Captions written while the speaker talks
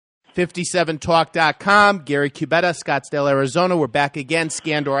57talk.com. Gary Cubetta, Scottsdale, Arizona. We're back again.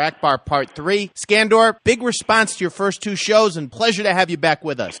 Skandor Akbar, Part 3. Skandor, big response to your first two shows, and pleasure to have you back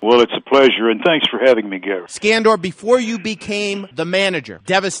with us. Well, it's a pleasure, and thanks for having me, Gary. Skandor, before you became the manager,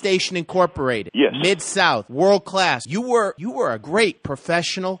 Devastation Incorporated, yes, Mid-South, World Class, you were a great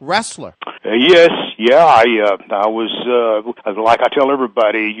professional wrestler. Yes, yeah, I was like I tell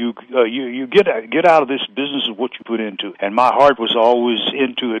everybody, you get out of this business of what you put into, and my heart was always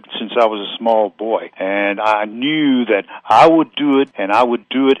into it since I was a small boy, and I knew that I would do it, and I would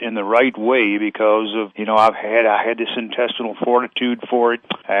do it in the right way because of I had this intestinal fortitude for it,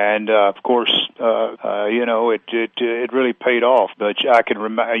 and of course it really paid off. But I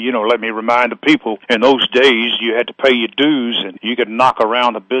can let me remind the people, in those days you had to pay your dues, and you could knock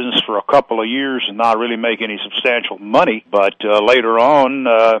around the business for a couple of years and not really make any substantial money, but later on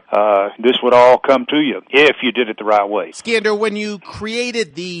this would all come to you if you did it the right way. Skandor, when you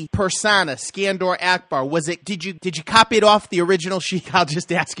created the persona Skandor Akbar, did you copy it off the original Sheik? I'll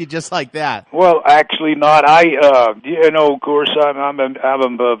just ask you just like that. Well, actually not. Of course I'm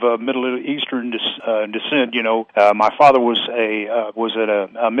of Middle Eastern descent. My father was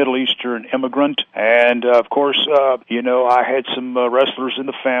a Middle Eastern immigrant, and of course I had some wrestlers in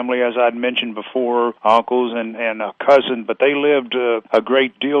the family, as I'd mentioned before, uncles and a cousin, but they lived a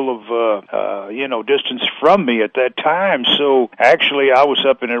great deal of distance from me at that time. So actually I was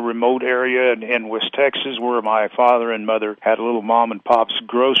up in a remote area in West Texas where my father and mother had a little mom and pop's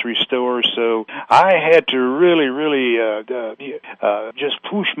grocery store, so I had to really just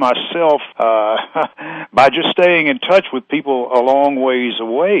push myself by just staying in touch with people a long ways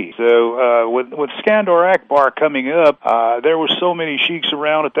away. So with Skandor Akbar coming up, there were so many Sheiks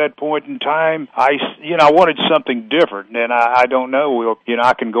around at that point in time. I wanted something different, and I don't know.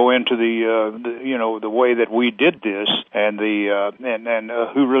 I can go into the way that we did this and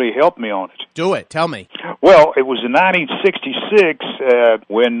who really helped me on it. Do it. Tell me. Well, it was in 1966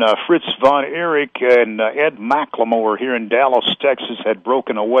 when Fritz von Erich and Ed McLemore here in Dallas, Texas, had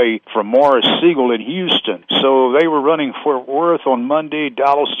broken away from Morris Siegel in Houston. So they were running Fort Worth on Monday,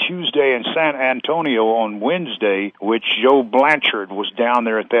 Dallas Tuesday, and San Antonio on Wednesday, which Joe Blanchard was down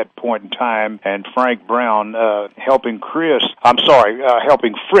there at that point in time, and Frank Brown helping Fritz.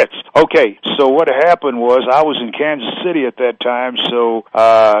 Okay, so what happened was I was in Kansas City at that time, so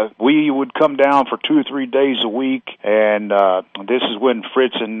we would come down for 2 or 3 days a week, and this is when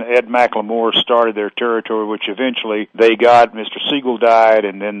Fritz and Ed McLemore started their territory, which eventually they got. Mr. Siegel died,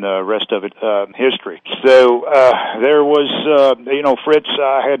 and then the rest of it history. So there was, Fritz.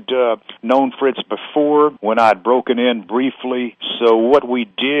 I had known Fritz before when I'd broken in briefly. So what we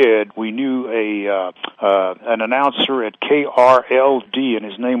did, we knew an announcer at KRLD, and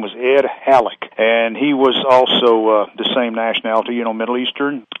his name was Ed Halleck, and he was also the same nationality, Middle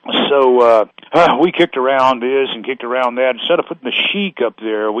Eastern. So we kicked around this and kicked around that. Instead of putting the Sheik up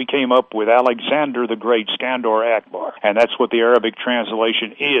there, we came up with Alexander the Great, Skandor Akbar, and that's what the Arabic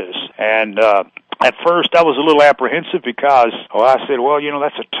translation is. And at first, I was a little apprehensive because, I said,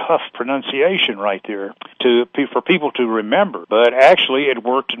 that's a tough pronunciation right there for people to remember. But actually, it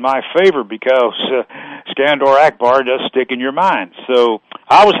worked in my favor because Skandor Akbar does stick in your mind. So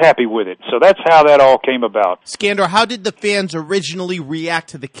I was happy with it. So that's how that all came about. Skandor, how did the fans originally react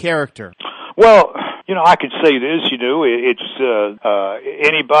to the character? Well, I could say this, it's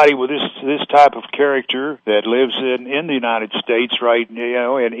anybody with this type of character that lives in the United States, right,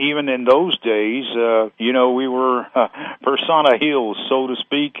 and even in those days, we were persona heels, so to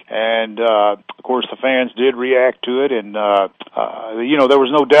speak, and of course the fans did react to it, and there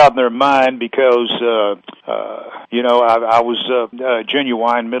was no doubt in their mind because I was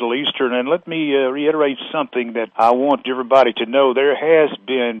genuine Middle Eastern, and let me reiterate something that I want everybody to know. There has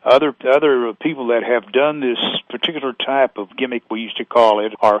been other people that have done this particular type of gimmick, we used to call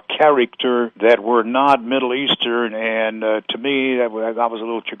it, or character, that were not Middle Eastern, and to me, I was a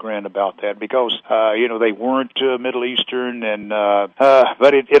little chagrined about that because, they weren't Middle Eastern, and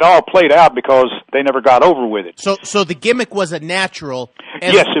but it all played out because they never got over with it. So the gimmick was a natural.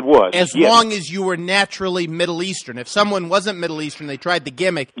 Yes, it was. As long as you were naturally Middle Eastern. If someone wasn't Middle Eastern, they tried the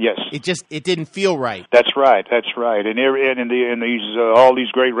gimmick. Yes. It didn't feel right. That's right. And these all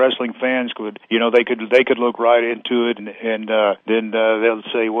these great wrestling fans could, they could look right into it, and then they'll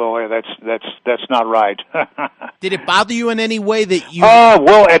say, well, that's not right. Did it bother you in any way that you?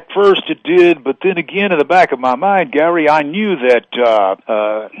 Well, at first it did, but then again, in the back of my mind, Gary, I knew that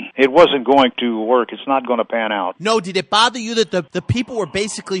it wasn't going to work. It's not going to pan out. No, did it bother you that the people were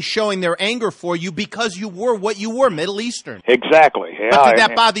basically showing their anger for you because you were what you were, Middle Eastern. Exactly. Yeah, but did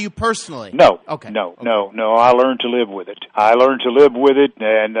that bother you personally? No. Okay. No. I learned to live with it.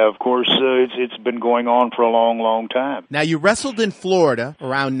 And of course, it's been going on for a long, long time. Now, you wrestled in Florida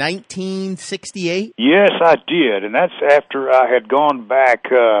around 1968? Yes, I did, and that's after I had gone back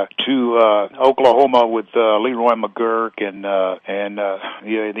to Oklahoma with Leroy McGurk and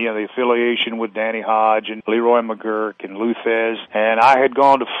the affiliation with Danny Hodge and Leroy McGurk and Lou Thez. And I had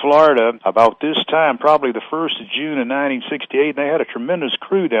gone to Florida about this time, probably the 1st of June in 1968, and they had a tremendous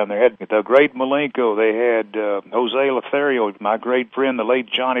crew down there. They had the great Malenko, they had Jose Lothario, my great friend, the late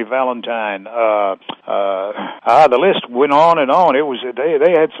Johnny Valentine. The list went on and on. It was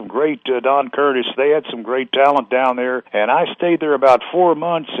they had some great Don Curtis. They had some great talent down there, and I stayed there about 4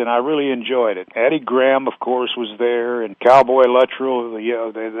 months, and I really enjoyed it. Eddie Graham, of course, was there, and Cowboy Luttrell.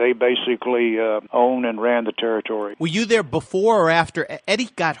 They basically owned and ran the territory. Were you there before or after Eddie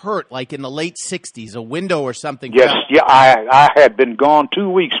got hurt, like in the late 60s, a window or something? Yes, I had been gone 2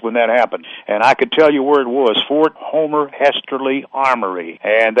 weeks when that happened, and I could tell you where it was, Fort Homer Hesterly Armory,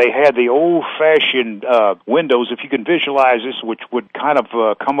 and they had the old-fashioned windows, if you can visualize this, which would kind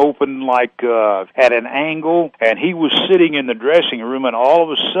of come open like at an angle, and he was sitting in the dressing room, and all of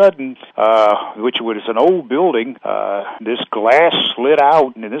a sudden, which was an old building, this glass slid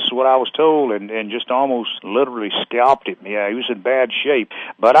out, and this is what I was told, and just almost literally scalped him. Yeah, he was in bad shape.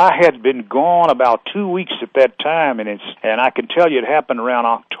 But I had been gone about 2 weeks at that time, and I can tell you it happened around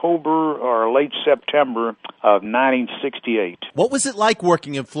October or late September of 1968. What was it like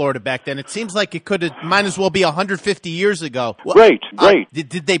working in Florida back then? It seems like it might as well be 150 years ago. Great.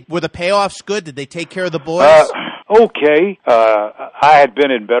 Were the payoffs good? Did they take care of the boys? Okay. I had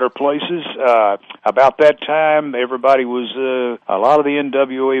been in better places. About that time, everybody was, a lot of the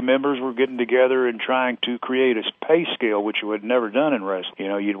NWA members were getting together and trying to create a pay scale, which you had never done in wrestling. You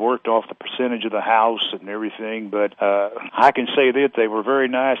know, you'd worked off the percentage of the house and everything, but I can say that they were very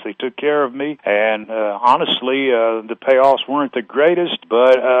nice. They took care of me, and honestly, the payoffs weren't the greatest,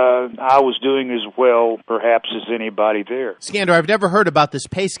 but I was doing as well, perhaps, as anybody there. Skandor, I've never heard about this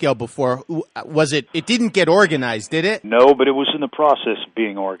pay scale before. It didn't get organized, did it? No, but it was in the process of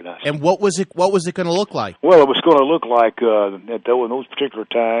being organized. And what was it going to look like? Well, it was going to look like in those particular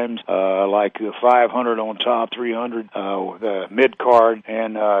times, like 500 on top, 300 the mid card,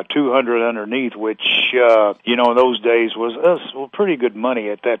 and 200 underneath, which in those days was pretty good money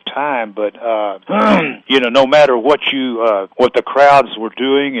at that time. But no matter what the crowds were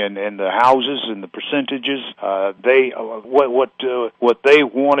doing and the houses and the percentages, what they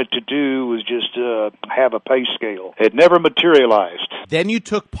wanted to do was just have a pay scale. It never materialized. Then you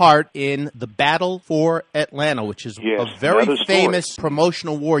took part in the Battle for Atlanta, which is a very famous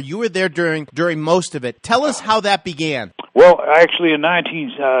promotional war. You were there during most of it. Tell us how that began. Well, actually,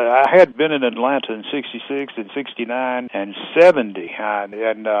 I had been in Atlanta in '66 and '69 and '70,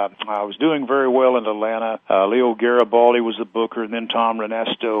 and I was doing very well in Atlanta. Leo Garibaldi was the booker, and then Tom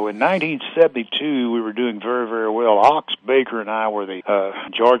Renesto. In 1972, we were doing very, very well. Ox Baker and I were the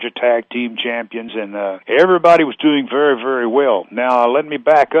Georgia Tag Team Champions, and everybody was doing very, very well. Now, let me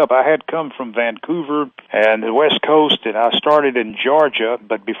back up. I had come from Vancouver and the West Coast, and I started in Georgia,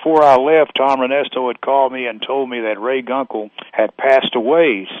 but before I left, Tom Renesto had called me and told me that Ray Gunkel had passed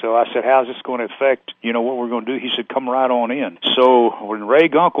away. So I said, how's this going to affect, what we're going to do? He said, come right on in. So when Ray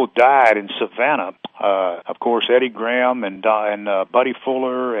Gunkel died in Savannah, of course, Eddie Graham and Buddy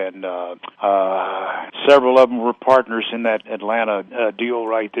Fuller and several of them were partners in that Atlanta deal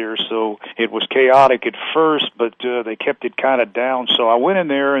right there. So it was chaotic at first, but they kept it kind of down. So I went in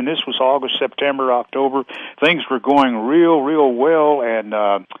there, and this was August, September, October. Things were going real, real well, and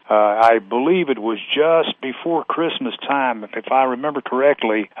I believe it was just before Christmas time, if I remember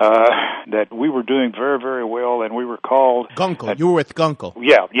correctly, that we were doing very, very well, and we were called... Gunkel. You were with Gunkel.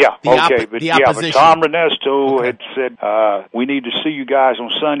 Yeah. The opposition. But Tom Renesto had said, we need to see you guys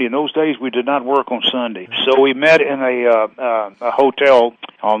on Sunday. In those days, we did not work on Sunday. So we met in a hotel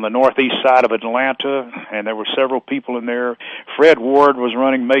on the northeast side of Atlanta, and there were several people in there. Fred Ward was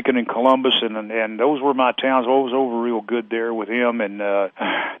running Macon and Columbus, and those were my towns. I was over real good there with him, and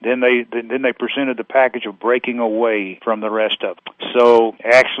then they presented the package of breaking away from the rest of them. So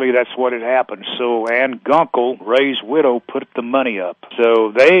actually, that's what had happened. So Ann Gunkel, Ray's widow, put the money up.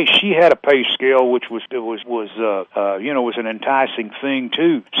 So she had a pay scale, which was an enticing thing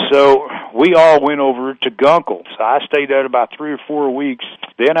too. So we all went over to Gunkel. So I stayed there about 3 or 4 weeks.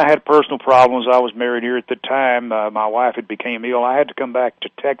 Then I had personal problems. I was married here at the time. My wife had became ill. I had to come back to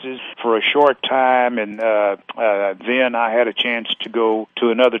Texas for a short time, and then I had a chance to go to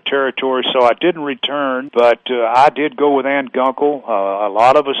another territory, so I didn't return, but I did go with Ann Gunkel. A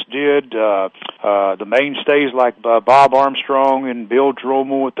lot of us did. The mainstays like Bob Armstrong and Bill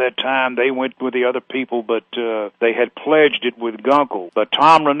Dromo at that time, they went with the other people, but they had pledged it with Gunkel. But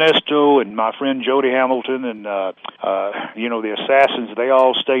Tom Renesto and my friend Jody Hamilton and, the Assassins, they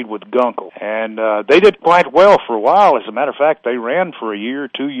all stayed with Gunkel. And they did quite well for a while. As a matter of fact, they ran for a year,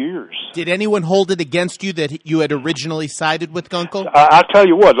 2 years. Did anyone hold it against you that you had originally sided with Gunkel? I'll tell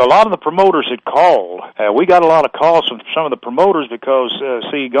you what, a lot of the promoters had called. We got a lot of calls from some of the promoters because,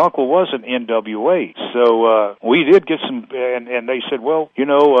 Gunkel was an NWA. So we did get some, and they said, well,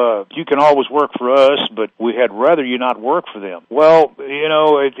 you can always work for us, but we had rather you not work for them. Well,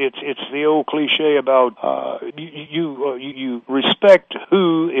 it's the old cliche about you respect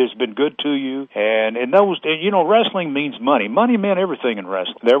who has been good to you, and wrestling means money. Money meant everything in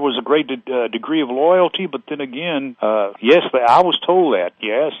wrestling. There was a great degree of loyalty, but then again, yes, I was told that.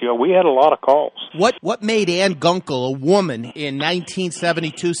 Yes, we had a lot of calls. What made Ann Gunkel, a woman in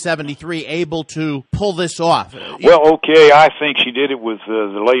 1972-73, able to pull this off? Well, okay, I think she did it with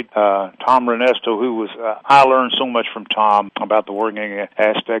the late Tom Renesto, who was. I learned so much from Tom about the working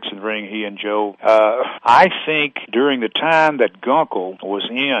aspects of the ring. He and Joe. I think during the time that Gunkel was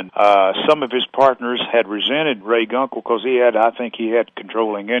in, some of his partners had resented Ray Gunkel because I think he had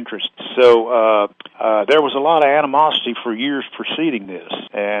controlling interest. So there was a lot of animosity for years preceding this,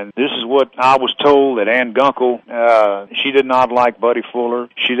 and this is what I was told, that Ann Gunkel, she did not like Buddy Fuller.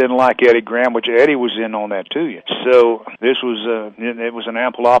 She didn't like Eddie Graham, which Eddie was in on that too. So this was it was an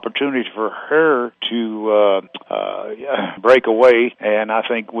ample opportunity for her to break away, and I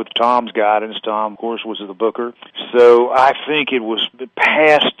think with Tom's guidance, Tom, of course, was the booker. So I think it was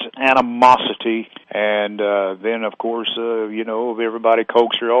past animosity, and then, of course, everybody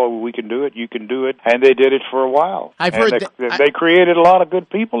coaxed her, oh, we can do it, you can do it, and they did it for a while. I've heard they created a lot of good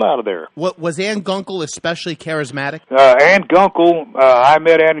people out of there. What was Ann Gunkel especially charismatic? Ann Gunkel, I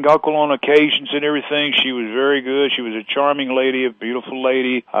met Ann Gunkel on occasions and everything. She was very good. She was a charming lady, a beautiful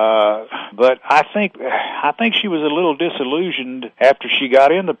lady, but I think she was a little disillusioned after she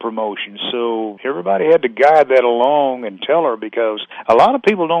got in the promotion. So everybody had to guide that along and tell her, because a lot of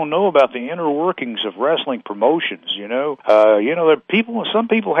people don't know about the inner workings of wrestling promotions. Some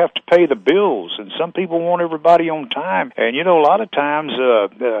people have to pay the bills, and some people want everybody on time. And a lot of times,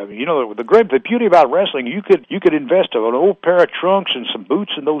 the beauty about wrestling, you could invest an old pair of trunks and some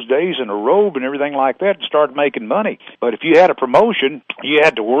boots in those days and a robe and everything like that and start making money. But if you had a promotion, you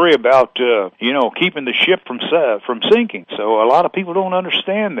had to worry about keeping the ship from sinking. So a lot of people don't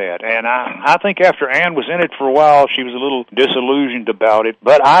understand that. And I think after Ann was in it for a while, she was a little disillusioned about it.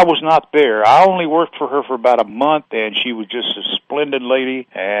 But I was not there. I only worked for her for about a month, and she was just a splendid lady,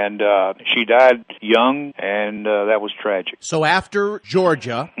 and she died young, and that was tragic. So after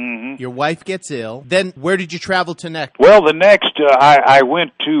Georgia, your wife gets ill. Then where did you travel to next? Well, the next, I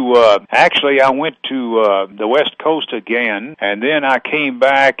went to the West Coast again, and then I came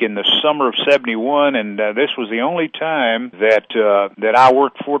back in the summer of 71, and this was the only time that I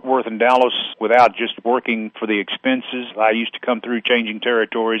worked Fort Worth and Dallas without just working for the expenses. I used to come through changing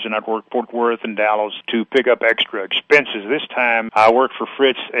territories, and I'd work Fort Worth and Dallas to pick up extra expenses. This time I worked for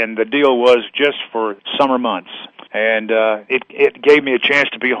Fritz, and the deal was just for summer months. And it gave me a chance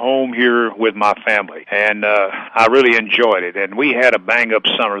to be home here with my family, and I really enjoyed it. And we had a bang-up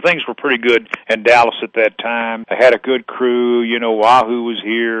summer. Things were pretty good in Dallas at that time. I had a good crew. Wahoo was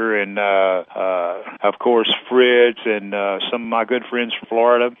here, and of course Fritz and some of my good friends from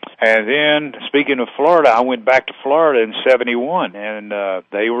Florida. And then, speaking of Florida, I went back to Florida in 71, and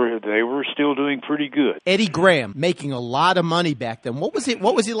they were still doing pretty good. Eddie Graham, making a lot of money back then. What was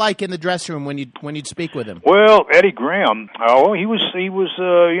he like in the dressing room when you'd speak with him? Well, Eddie Graham, he was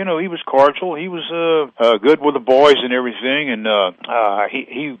cordial. He was good with the boys and everything, and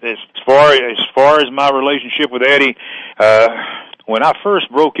he as far as my relationship with Eddie, when I first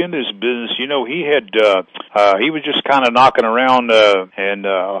broke into this business, he was just kind of knocking around and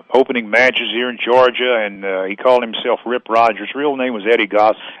opening matches here in Georgia, and he called himself Rip Rogers. Real name was Eddie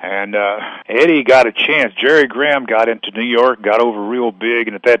Goss, and Eddie got a chance. Jerry Graham got into New York, got over real big,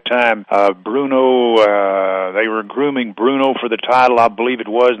 and at that time, they were grooming Bruno for the title, I believe it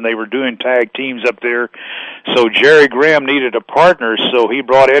was, and they were doing tag teams up there. So Jerry Graham needed a partner, so he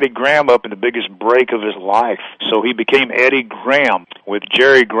brought Eddie Graham up in the biggest break of his life. So he became Eddie Graham. with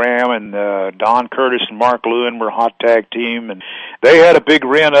Jerry Graham and Don Curtis and Mark Lewin were a hot tag team, and they had a big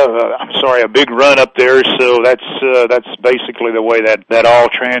run up there. So that's basically the way that all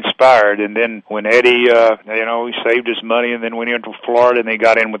transpired. And then when Eddie, he saved his money and then went into Florida, and they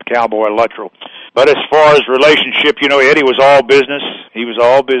got in with Cowboy Electro. But as far as relationship, Eddie was all business. He was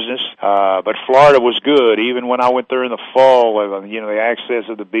all business. But Florida was good. Even when I went there in the fall, the access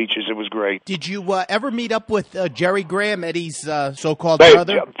of the beaches, it was great. Did you ever meet up with Jerry Graham, Eddie's so-called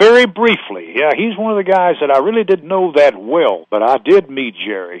brother? Very briefly. Yeah, he's one of the guys that I really didn't know that well, but I did meet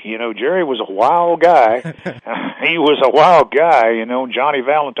Jerry. Jerry was a wild guy. He was a wild guy. Johnny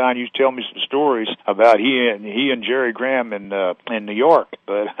Valentine used to tell me some stories about he and Jerry Graham in New York.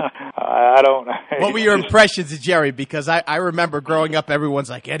 But I don't. What were your impressions of Jerry? Because I remember growing up, everyone's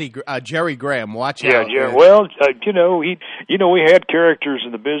like Jerry Graham. Watch out. Yeah. Well, we had characters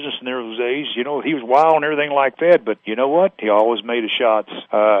in the business in those days. He was wild and everything like that. But you know what? He always made his shots.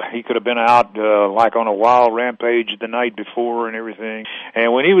 He could have been out like on a wild rampage the night before and everything.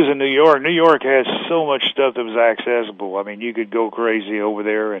 And when he was in New York has so much stuff that was accessible. I mean, you could go crazy over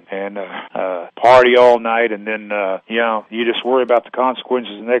there and party all night, and then you just worry about the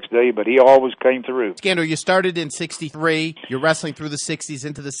consequences the next day. But he always came through. Skandor, you started in '63. You're wrestling through the '60s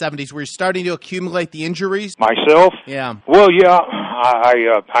into the '70s. Were you starting to accumulate the injuries? Myself? Yeah. Well, yeah.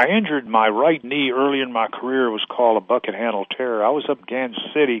 I injured my right knee early in my career. It was called a bucket handle tear. I was up in Kansas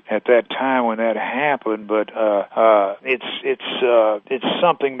City at that time when that happened, but it's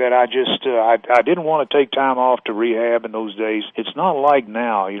something that I didn't want to take time off to rehab in those days. It's not like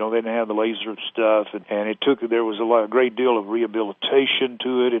now. They didn't have the laser stuff, and there was a great deal of rehabilitation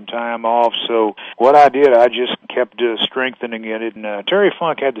to it and time off. So what I did, I just kept strengthening it. And Terry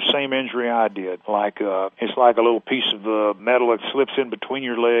Funk had the same injury I did. It's like a little piece of metal that slips in between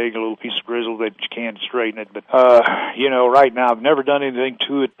your leg, a little piece of grizzle that you can't straighten it. But right now I've never done anything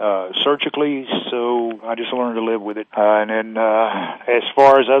to it surgically, so I just learned to live with it. And then as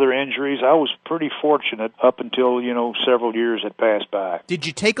far as other injuries, I was pretty fortunate up until several years had passed by. Did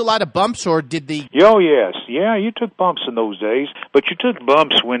you take a lot of bumps, or did the? Oh yes, yeah, you took bumps in those days, but you took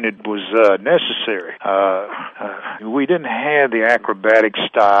bumps when it was necessary. We didn't have the acrobatic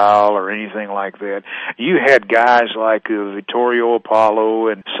style or anything like that. You had guys like Vittorio Apollo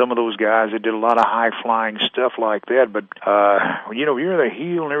and some of those guys that did a lot of high-flying stuff like that, but you're the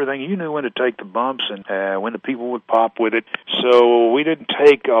heel and everything. You knew when to take the bumps and when the people would pop with it. So we didn't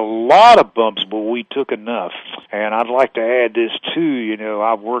take a lot of bumps, but we took enough. And I'd like to add this too.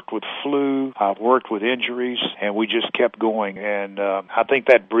 I've worked with flu, I've worked with injuries, and we just kept going. And I think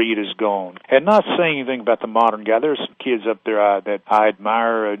that breed is gone. And not saying anything about the modern guy. There's some kids up there that I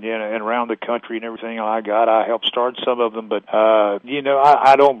admire and around the country and everything. I helped start some of them, but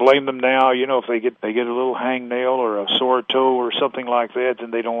I don't blame them now. If they get a little hangnail or a sore toe or something like that,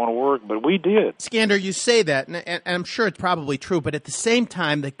 then they don't want to work. But we did. Skandor, you say that, and I'm sure it's probably true. But at the same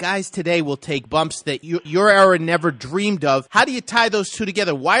time, the guys today will take bumps that your era never dreamed of. How do you tie those two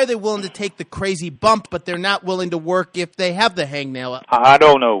together? Why are they willing to take the crazy bump, but they're not willing to work if they have the hangnail? I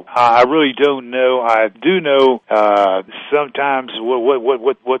don't know. I really don't know. I do know sometimes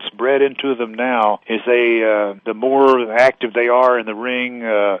what's bred into them now is the more active they are in the ring,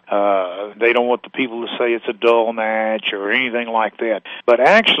 they don't want the people to say it's a dull match or anything like that. But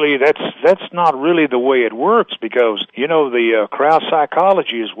actually, that's not really the way it works, because the crowd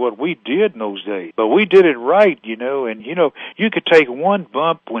psychology is what we did in those days. But we did it right, and you could take one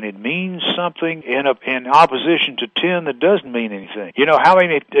bump when it means something in opposition to 10 that doesn't mean anything.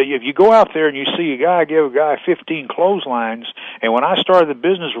 If you go out there and you see a guy give a guy 15 clotheslines, and when I started the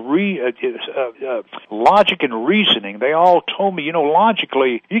business, logic and reasoning, they all told me,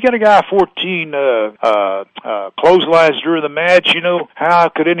 logically, you got a guy 14 clotheslines during the match, how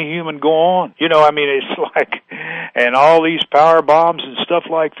could any human go on? It's like, and all these power bombs and stuff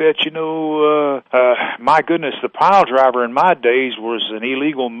like that, my goodness, the pile driver in my days was an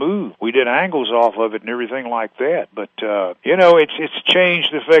illegal move. We did angles off of it and everything like that. But, it's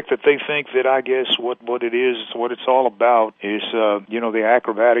changed the fact that they think that, I guess, what it is, what it's all about is, the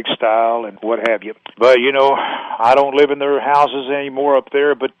acrobatic style and what have you. But, I don't live in their houses anymore up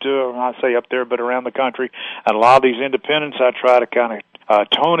there, but I say up there, but around the country. And a lot of these independents, I try to kind of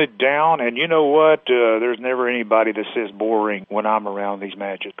tone it down. And you know what? There's never anybody that says boring when I'm around these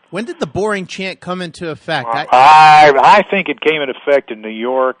matches. When did the boring chant come into effect? I think it came into effect in New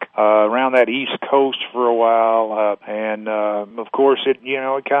York, around that East Coast for a while, and of course it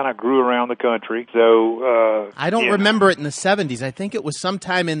kind of grew around the country. So I don't remember it in the 70s. I think it was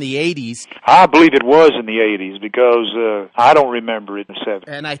sometime in the 80s. I believe it was in the 80s because I don't remember it in the 70s.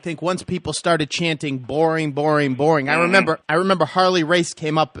 And I think once people started chanting boring, boring, boring. I remember Harley Race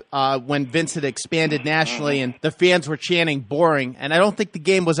came up when Vince had expanded nationally, and the fans were chanting boring. And I don't think the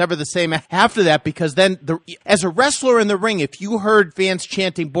game was ever the same after that, because then as a wrestler in the ring, if you heard fans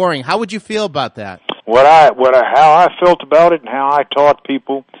chanting boring, how would you feel about that? How I felt about it and how I taught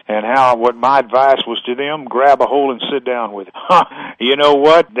people and what my advice was to them: grab a hole and sit down with it. You know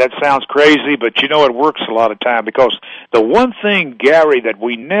what? That sounds crazy, but it works a lot of time, because the one thing, Gary, that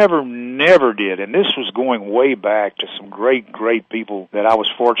we never did, and this was going way back to some great people that I was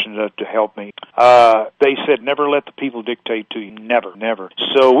fortunate enough to help me, they said never let the people dictate to you. Never.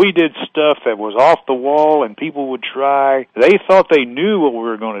 So we did stuff that was off the wall, and people would try. They thought they knew what we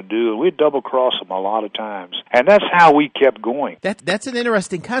were going to do, and we'd double-cross them a lot of times. And that's how we kept going. That's an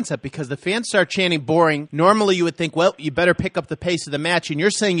interesting concept, because the fans start chanting boring. Normally you would think, well, you better pick up the pace of the match, and you're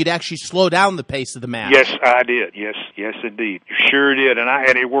saying you'd actually slow down the pace of the match. Yes, I did. Yes, indeed. Sure did.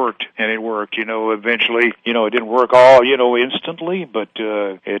 And it worked. Eventually, it didn't work all, instantly, but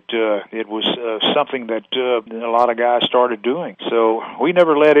it was something that a lot of guys started doing. So we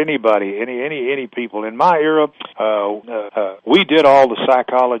never let anybody, any people. In my era, we did all the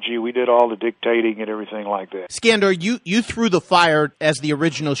psychology, we did all the dictating and everything like that. Skandor, you threw the fire as the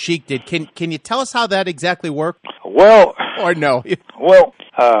original Sheik did. Can you tell us how that exactly worked? Well, or no? Well,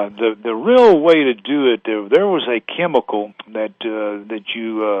 the real way to do it, there was a chemical that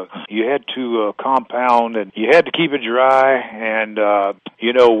you had to compound, and you had to keep it dry, and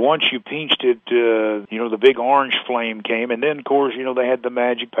once you pinched it, the big orange flame came, and then of course they had the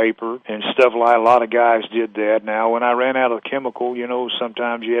magic paper and stuff. Like a lot of guys did that. Now when I ran out of the chemical,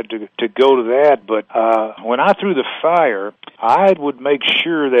 sometimes you had to go to that, but when I threw the fire, I would make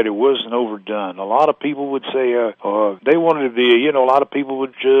sure that it wasn't overdone. A lot of people would say they wanted to be, a lot of people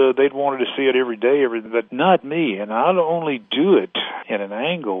would they'd wanted to see it every day, but not me. And I'd only do it in an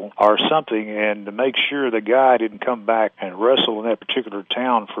angle or something, and to make sure the guy didn't come back and wrestle in that particular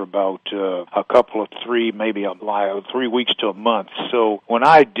town for about a couple of 3 weeks to a month. So when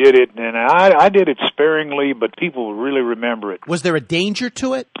I did it, and I did it sparingly, but people really remember it. Was there a danger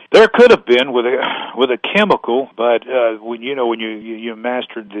to it? There could have been with a chemical, but when you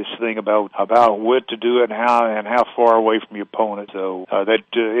mastered this thing about what to do and how far away from your opponent, so that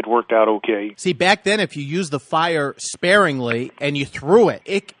it worked out okay. See, back then, if you used the fire sparingly and you threw it,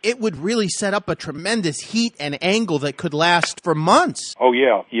 it would really set up a tremendous heat and angle that could last for months. Oh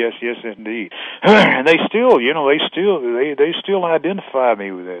yeah, yes, indeed. And they still identify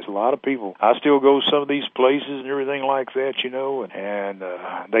me with this. A lot of people. I still go to some of these places and everything like that, and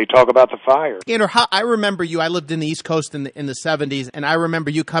they talk about the fire. I remember you. I lived in the East Coast in the 70s, and I remember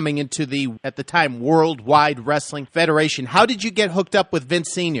you coming into at the time, Worldwide Wrestling Federation. How did you get hooked up with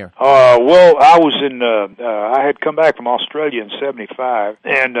Vince Sr.? Well, I was I had come back from Australia in '75,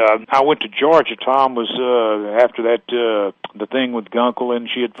 and I went to Georgia. Tom was after that the thing with Gunkel, and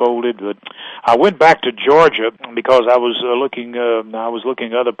she had folded. But I went back to Georgia because I was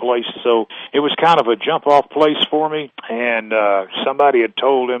looking other places. So it was kind of a jump off place for me, and somebody had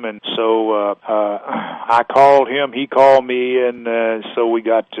told him, and so I called him. He called me, and so we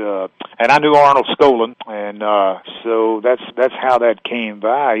got. And I knew Arnold Skolin, and so that's how that came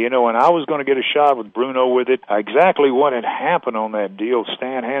by, And I was going to get a shot with Bruno with it. Exactly what had happened on that deal.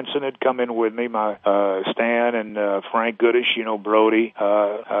 Stan Hansen had come in with me, my Stan and Frank Goodish, Brody.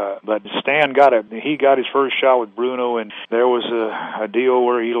 But Stan got his first shot with Bruno, and there was a deal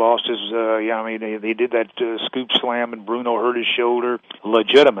where he lost his. They did that scoop slam, and Bruno hurt his shoulder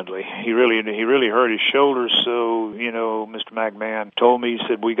legitimately. He really hurt his shoulder. So Mr. McMahon told me, he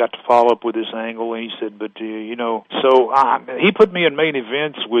said, we got to follow up with this angle, and he said, but so he put me in main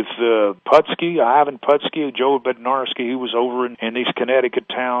events with Putski, Ivan Putski, Joe Bednarski, who was over in these Connecticut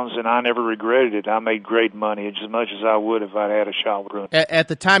towns, and I never regretted it. I made great money, as much as I would if I'd had a shot with him. At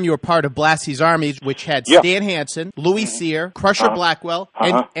the time, you were part of Blassie's Army, which had Stan Hansen, Louis Cyr, Crusher Blackwell,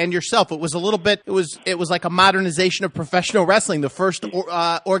 and yourself. It was a little bit. It was like a modernization of professional wrestling. The first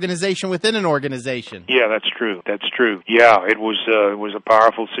organization within an organization. Yeah, that's true. That's true. Yeah, it was a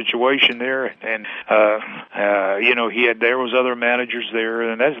powerful situation there, and there was other managers there,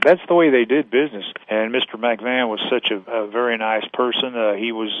 and that's the way they did business. And Mr. McMahon was such a very nice person.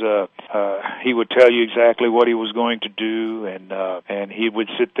 He would tell you exactly what he was going to do, and he would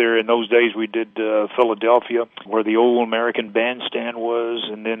sit there. In those days, we did Philadelphia, where the old American Bandstand was,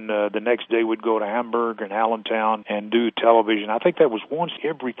 and then the next day we'd go to Hamburg and Allentown and do television. I think that was once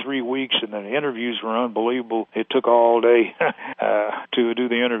every 3 weeks, and the interviews were unbelievable. It took all day to do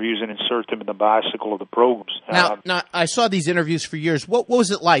the interviews and insert them in the bicycle of the programs. Now, I saw these interviews for years. What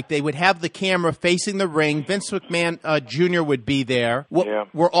was it like? They would have the camera facing the ring. Vince McMahon Jr. would be there.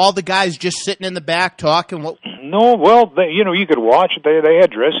 Were all the guys just sitting in the back talking? No, well, you could watch it. They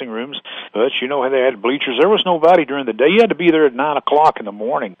had dressing rooms, but they had bleachers. There was nobody during the day. You had to be there at 9 o'clock in the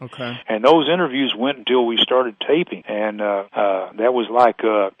morning. Okay. And those interviews went until we started taping, and that was like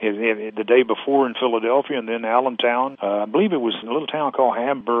the day before in Philadelphia, and then Allentown. I believe it was a little town called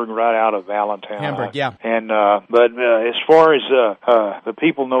Hamburg, right out of Allentown. Hamburg, yeah. And but as far as the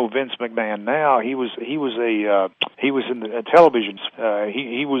people know Vince McMahon now, he was in the television.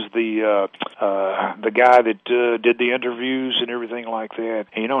 He was the guy that did the interviews and everything like that.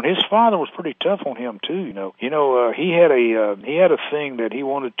 And his father was pretty tough on him too. He had a thing that he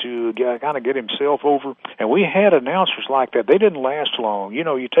wanted to kind of get himself over, and we had announcers like that. They didn't last long.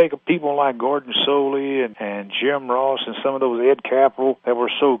 You take people like Gordon Soley and Jim Ross and some of those Ed Capel that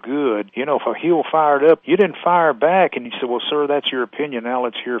were so good. If a heel fired up, you didn't fire back, and you said, "Well, sir, that's your opinion. Now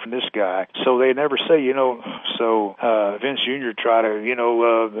let's hear from this guy." So they never say, So Vince Jr. tried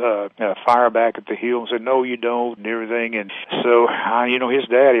to, fire back at the heel and said, "No, you don't," and everything. And so, his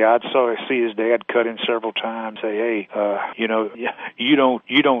daddy, I'd see his dad cut in several times, say, "Hey, you don't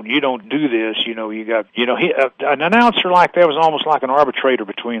do this. You got, an announcer like that was almost like an arbitrator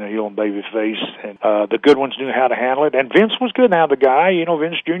between a heel and babyface, and the good ones knew how to handle it. And Vince was good. Now the guy,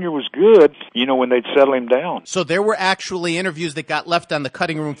 Vince Jr. was good. when they'd settle him down. So there were actually interviews that got left on the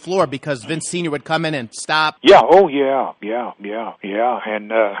cutting room floor because Vince Sr. would come in and stop. Yeah. Oh, yeah.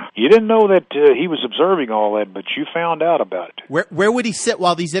 And you didn't know that he was observing all that, but you found out about it. Where would he sit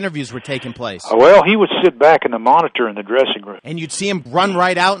while these interviews were taking place? Well, he would sit back in the monitor in the dressing room. And you'd see him run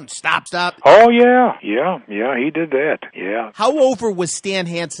right out and stop. Oh, yeah, he did that, yeah. How over was Stan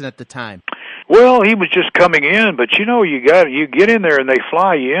Hansen at the time? Well, he was just coming in, but you get in there and they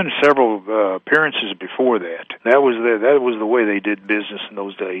fly you in several appearances before that. That was the way they did business in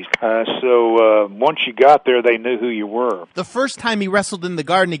those days. So once you got there, they knew who you were. The first time he wrestled in the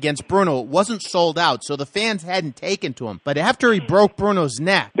Garden against Bruno, it wasn't sold out, so the fans hadn't taken to him. But after he broke Bruno's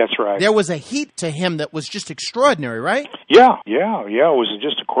neck, that's right. There was a heat to him that was just extraordinary, right? Yeah. It was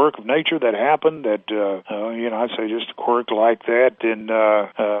just a quirk of nature that happened. That I'd say just a quirk like that. And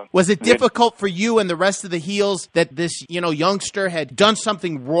was it difficult for you and the rest of the heels that this, youngster had done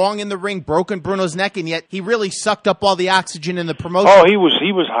something wrong in the ring, broken Bruno's neck, and yet he really sucked up all the oxygen in the promotion? Oh, he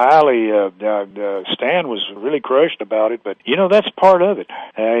was highly, Stan was really crushed about it, but, that's part of it.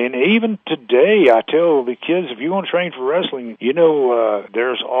 And even today, I tell the kids, if you want to train for wrestling,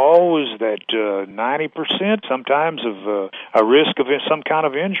 there's always that 90% sometimes of a risk of some kind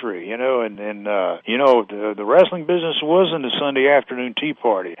of injury, the wrestling business wasn't a Sunday afternoon tea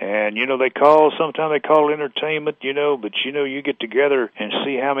party. And, sometimes they call it entertainment, but you get together and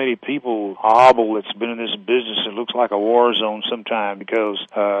see how many people hobble that's been in this business. It looks like a war zone sometimes because,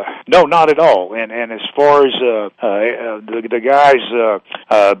 no, not at all. And as far as, the guys,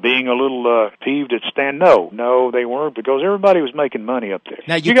 being a little, peeved at Stan, no, they weren't, because everybody was making money up there.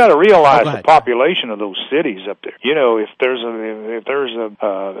 Now you got to realize the population of those cities up there. If there's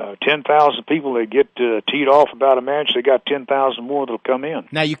 10,000 people that get teed off about a match, they got 10,000 more that'll come in.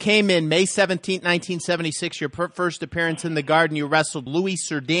 Now you came in May 17th, 1976, your first appearance in the Garden. You wrestled Louis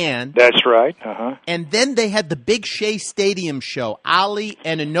Cerdan. That's right. Uh-huh. And then they had the Big Shea Stadium show, Ali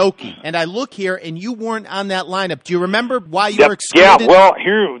and Inoki. And I look here, and you weren't on that lineup. Do you remember why you were excluded? Yeah, well,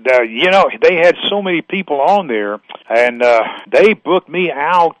 here, they had so many people on there, and they booked me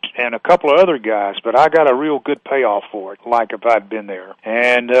out and a couple of other guys, but I got a real good payoff for it, like if I'd been there.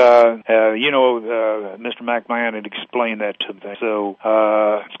 And, Mr. McMahon had explained that to me. So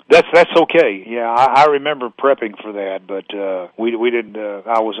that's the okay. Yeah, I remember prepping for that, but we didn't.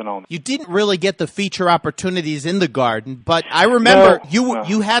 I wasn't on. You didn't really get the feature opportunities in the Garden, but I remember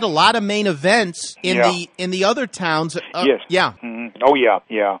you had a lot of main events in the other towns. Yes. Yeah. Mm-hmm. Oh yeah,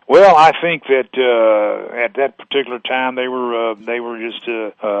 yeah. Well, I think that at that particular time they were just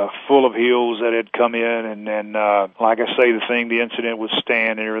full of heels that had come in, and like I say, the incident with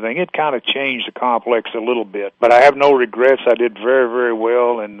Stan and everything, it kind of changed the complex a little bit. But I have no regrets. I did very, very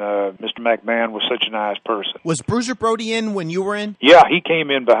well, and Mr. McMahon was such a nice person. Was Bruiser Brody in when you were in? Yeah, he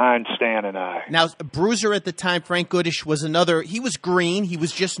came in behind Stan and I. Now, Bruiser at the time, Frank Goodish, was another. He was green. He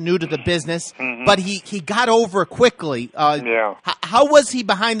was just new to the business, but he got over quickly. Yeah. How was he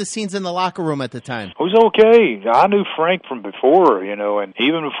behind the scenes in the locker room at the time? He was okay. I knew Frank from before, and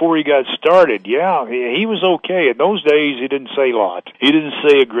even before he got started, yeah, he was okay. In those days, he didn't say a lot. He didn't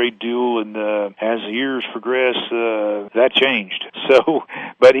say a great deal, and as the years progressed, that changed. So,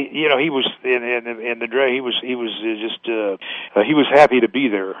 but he was in the dress. He was happy to be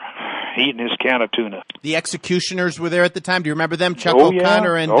there, eating his can of tuna. The Executioners were there at the time. Do you remember them? Chuck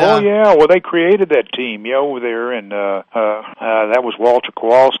O'Connor and yeah. Well, they created that team, over there, and that was Walter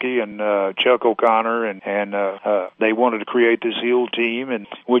Kowalski and Chuck O'Connor, and they wanted to create this heel team, and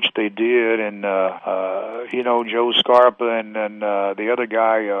which they did, and Joe Scarpa and the other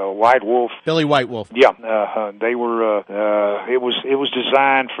guy, White Wolf, Billy White Wolf. Yeah, they were. It was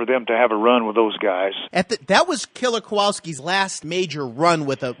designed for them to have a run with those guys. That was Killer Kowalski's last major run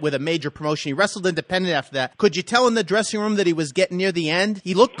with a major promotion. He wrestled independent after that. Could you tell in the dressing room that he was getting near the end?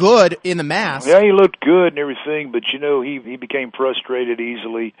 He looked good in the mask. Yeah, he looked good and everything, but he became frustrated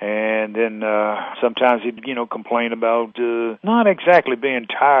easily, and then sometimes he'd complain about not exactly being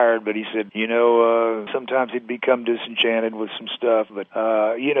tired, but he said sometimes he'd become disenchanted with some stuff, but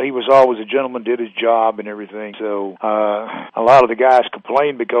he was always a gentleman, did his job and everything. So a lot of the guys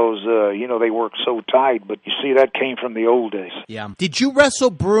complained because they worked so tight, but you see that came from the old days. Yeah. Did you wrestle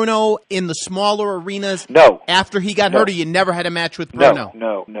Bruno in the smaller arenas? No. After he got hurt, or you never had a match with Bruno?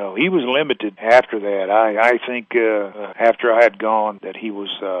 No. He was limited after that. I think after I had gone that he was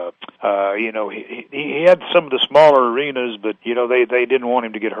he had some of the smaller arenas, but they didn't want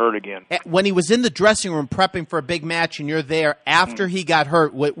him to get hurt again. When he was in the dressing room prepping for a big match and you're there after he got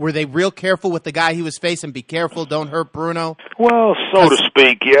hurt, were they real careful with the guy he was facing? Be careful, don't hurt Bruno? Well, so to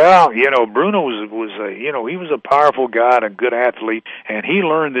speak, yeah. Bruno he was a powerful guy and a good athlete, and he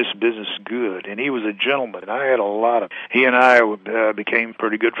learned this business good, and he was a gentleman. I had he and I became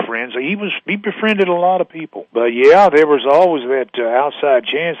pretty good friends. He befriended a lot of people. But yeah, there was always that outside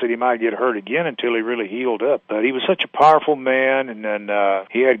chance that he might get hurt again until he really healed up. But he was such a powerful man, and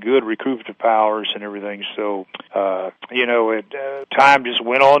he had good recuperative powers and everything. So, time just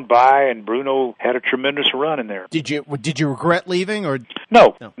went on by, and Bruno had a tremendous run in there. Did you regret leaving, or?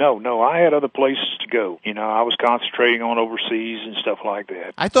 No. I had other places to go. I was concentrating on overseas and stuff like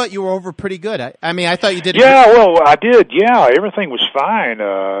that. I thought you were over pretty good. I thought you did. Well, I did. Yeah, everything was fine.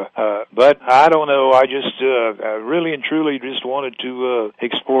 But I don't know. I just really and truly just wanted to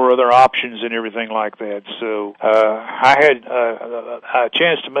explore other options and everything like that. So I had a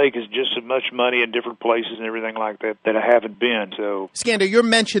chance to make just as much money in different places and everything like that I haven't been. So, Skandor, you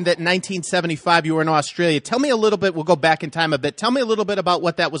mentioned that in 1975 you were in Australia. Tell me a little bit. We'll go back in time a bit. Tell me a little bit about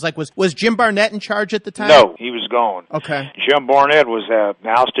what that was like. Was Jim Barnett in charge at the time? No, he was gone. Okay. Jim Barnett was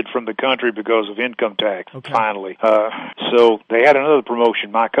ousted from the country because of income tax. Okay. Finally, so they had another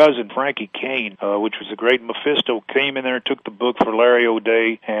promotion. My cousin Frankie Kane, which was a great Mephisto, came in there and took the book for Larry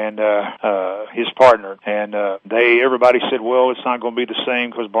O'Day and his partner, and everybody said, well, it's not going to be the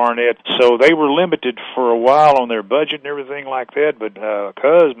same because Barnett. So they were limited for a while on their budget and everything like that. But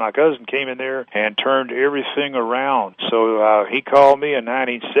my cousin came in there and turned everything around. So he called me in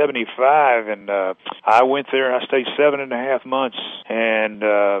 1975, and I went there. I stayed 7.5 months, and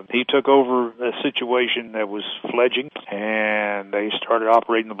he took over a situation that was fledging, and they started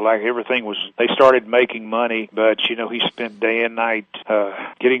operating the black. They started making money, but he spent day and night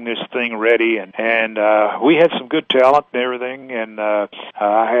getting this thing ready, and we had some good talent and everything, and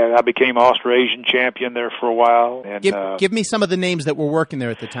I became Austrasian champion there for a while. And give me some of the names that were working there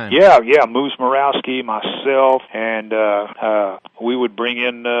at the time. Yeah, Moose Morawski, myself, and we would bring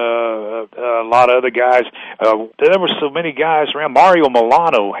in a lot of other guys. There were so many guys around. Mario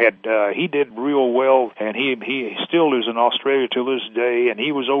Milano he did real well, and he still lives in Australia to this day, and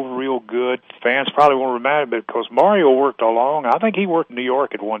he was over real good. Fans probably won't remember it because Mario worked along. I think he worked in New York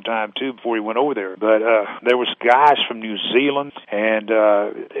York at one time too before he went over there. But there was guys from New Zealand, and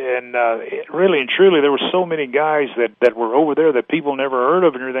really and truly, there were so many guys that were over there that people never heard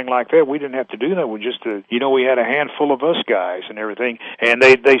of and everything like that. We didn't have to do that. We just, we had a handful of us guys and everything, and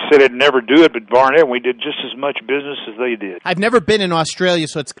they said it'd never do it, but Barnett, we did just as much business as they did. I've never been in Australia,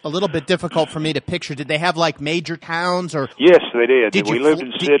 so it's a little bit difficult for me to picture. Did they have like major towns or? Yes, they did. We lived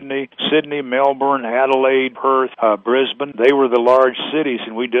in Sydney, Melbourne, Adelaide, Perth, Brisbane. They were the large cities,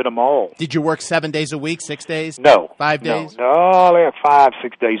 and we did them all. Did you work 7 days a week, 6 days? No. 5 days? No, they had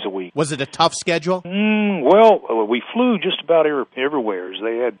 5-6 days a week. Was it a tough schedule? Well, we flew just about everywhere.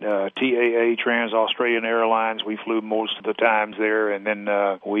 They had TAA, Trans-Australian Airlines. We flew most of the times there, and then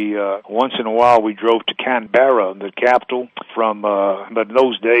we once in a while we drove to Canberra, the capital. But in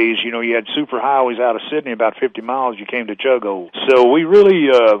those days, you had superhighways out of Sydney about 50 miles. You came to Chuggo. So we really,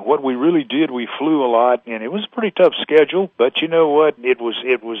 what we really did, we flew a lot, and it was a pretty tough schedule. But you know what? It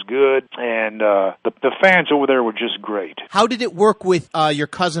was good, and the fans over there were just great. How did it work with your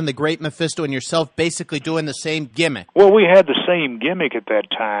cousin, the Great Mephisto, and yourself, basically doing the same gimmick? Well, we had the same gimmick at that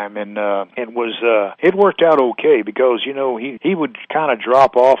time, and it worked out okay because he would kind of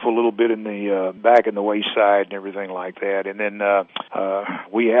drop off a little bit in the back in the wayside and everything like that, and then I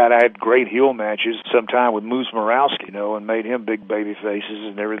had great heel matches sometime with Moose Morowski, and made him big baby faces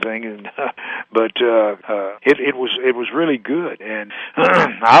and everything, and but it was really good, and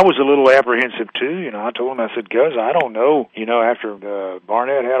I was a little apprehensive too. I told him, I said, "Cuz, I don't know, after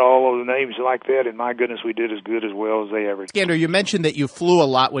Barnett had all those names like that, and my goodness, we did as good as well as they ever did." Skandor, you mentioned that you flew a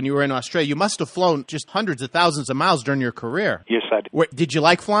lot when you were in Australia. You must have flown just hundreds of thousands of miles during your career. Yes, I did. Did you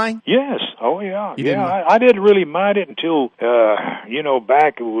like flying? Yes. Oh, yeah. I didn't really mind it until,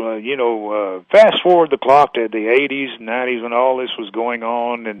 back, fast forward the clock to the 80s and 90s when all this was going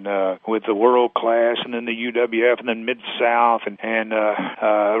on, and with the World Class and then the UWF and then Mid-South, and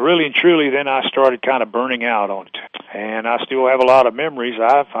really and truly then I started kind of burning out on it. And I still have a lot of memories.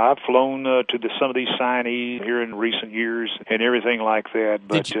 I've flown to some of these signees here in recent years and everything like that.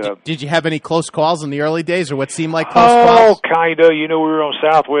 But did you have any close calls in the early days, or what seemed like close calls? Oh, kinda. We were on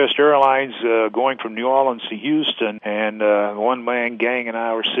Southwest Airlines going from New Orleans to Houston, and one man gang and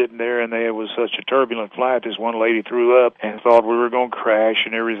I were sitting there, and it was such a turbulent flight. This one lady threw up and thought we were going to crash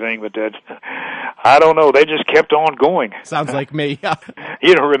and everything, but I don't know. They just kept on going. Sounds like me.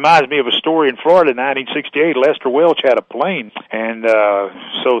 It reminds me of a story in Florida in 1968. Lester Welch had a plane, and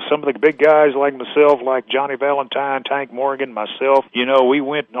so some of the big guys like myself, like Johnny Valentine, Tank Morgan, myself, we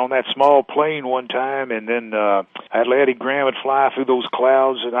went on that small plane one time, and then I let Eddie Graham would fly through those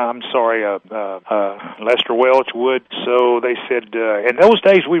clouds, and Lester Welch would. So they said, in those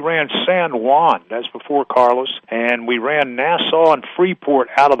days we ran San Juan, that's before Carlos, and we ran Nassau and Freeport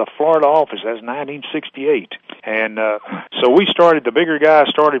out of the Florida office. That's 1968. And so the bigger guys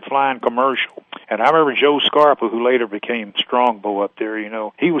started flying commercial. And I remember Joe Scarpa, who later became Strongbow up there,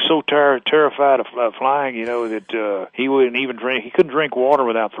 he was so terrified of flying, that he wouldn't even drink. He couldn't drink water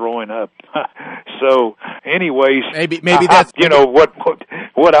without throwing up. So, anyways, maybe that's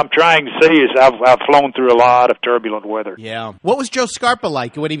what I'm trying to say is I've flown through a lot of turbulent weather. Yeah. What was Joe Scarpa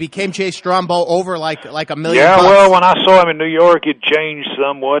like when he became Jay Strongbow over like $1 million? Yeah, well, when I saw him in New York, it changed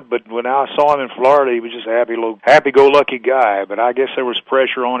somewhat, but when I saw him in Florida, he was just a happy-go-lucky guy. But I guess there was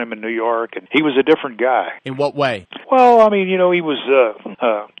pressure on him in New York, and he was a different guy. In what way? Well, I mean, he was,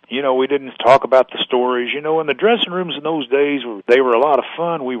 we didn't talk about the stories. In the dressing rooms in those days, they were a lot of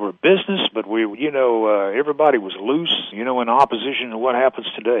fun. We were business, but everybody was loose, in opposition to what happens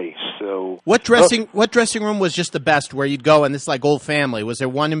today. So, what dressing room was just the best where you'd go, and this like old family? Was there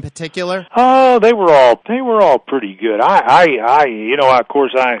one in particular? Oh, they were all pretty good. Of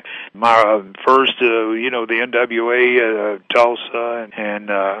course, my first, the NWA, Tulsa, and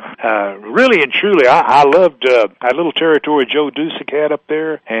really and truly, I loved that little territory Joe Dusick had up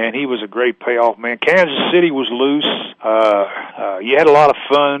there, and he was a great payoff man. Kansas City was loose. You had a lot of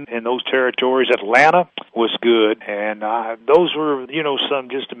fun in those territories. Atlanta was good, and those were, some,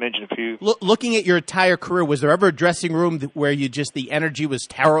 just to mention a few. Looking at your entire career, was there ever a dressing room where you just the energy was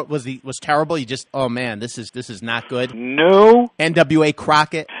terrible? Was terrible? You just, oh man, this is not good. No. NWA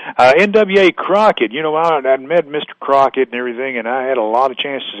Crockett. NWA Crockett. I'd met Mr. Crockett and everything, and I had a lot of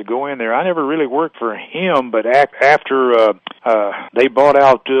chances to go in there. I never really worked for him, but after they bought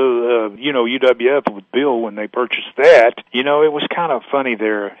out UWF with Bill when they purchased that, it was kind of funny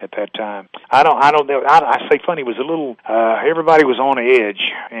there at that time. I say funny, it was a little everybody was on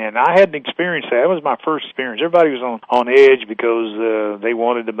edge, and I hadn't experienced that. That was my first experience. Everybody was on edge because they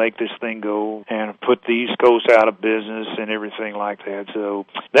wanted to make this thing go and put the East Coast out of business and everything like that. So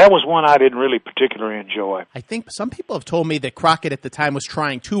that that was one I didn't really particularly enjoy. I think some people have told me that Crockett at the time was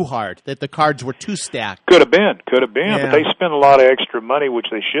trying too hard, that the cards were too stacked. Could have been, Yeah. but they spent a lot of extra money, which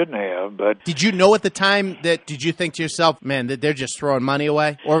they shouldn't have. But did you know at the time did you think to yourself, man, that they're just throwing money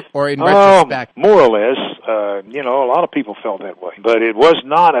away? Or in retrospect? More or less. A lot of people felt that way. But it was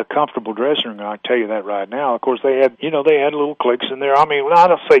not a comfortable dressing room, I can tell you that right now. Of course, they had little cliques in there. I mean, I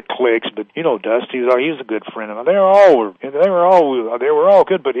don't say cliques, but, Dusty, he's a good friend of mine. They were all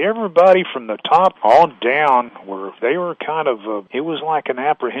good, but everybody from the top on down they were kind of, it was like an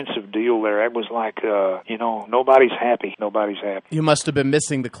apprehensive deal there. It was like, nobody's happy. Nobody's happy. You must have been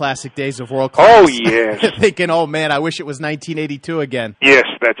missing the classic days of world class. Oh, yes. Thinking, oh, man, I wish it was 1982 again. Yes,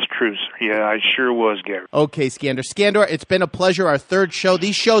 that's true, sir. Yeah, I sure was, Gary. Okay, Skandor. Skandor, it's been a pleasure. Our third show.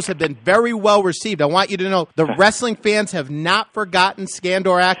 These shows have been very well received. I want you to know the wrestling fans have not forgotten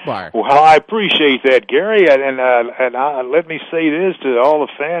Skandor Akbar. Well, I appreciate that, Gary, and let me say this to all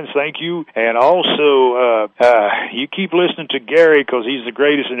the fans. Thank you, and also you keep listening to Gary because he's the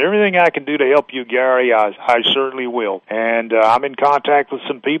greatest, and everything I can do to help you, Gary, I certainly will. And I'm in contact with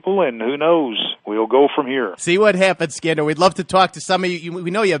some people, and who knows, we'll go from here. See what happens, Skandor. We'd love to talk to some of you.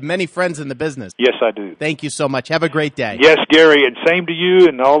 We know you have many friends in the business. Yes, I do. Thank you so much. Have a great day. Yes, Gary, and same to you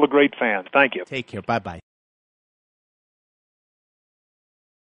and all the great fans. Thank you. Take care. Bye-bye.